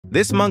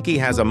This monkey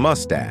has a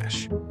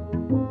mustache.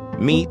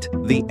 Meet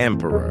the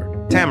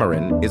emperor.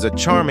 Tamarin is a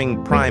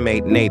charming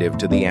primate native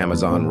to the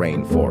Amazon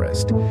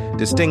rainforest,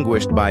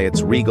 distinguished by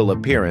its regal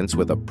appearance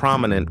with a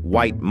prominent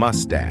white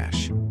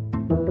mustache.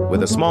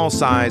 With a small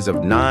size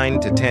of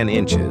 9 to 10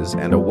 inches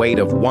and a weight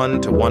of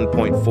 1 to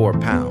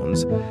 1.4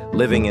 pounds,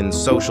 living in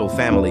social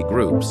family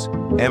groups,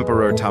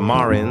 Emperor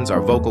Tamarins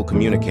are vocal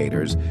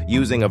communicators,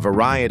 using a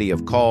variety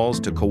of calls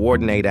to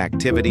coordinate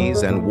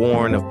activities and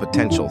warn of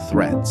potential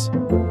threats.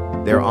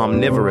 Their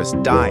omnivorous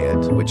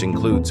diet, which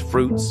includes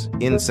fruits,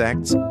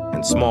 insects,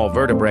 and small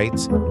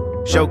vertebrates,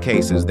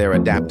 showcases their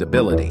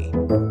adaptability.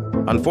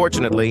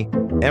 Unfortunately,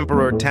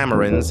 Emperor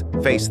Tamarins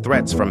face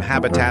threats from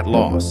habitat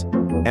loss,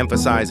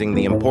 emphasizing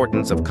the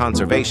importance of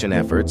conservation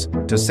efforts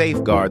to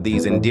safeguard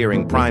these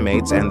endearing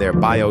primates and their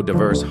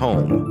biodiverse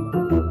home.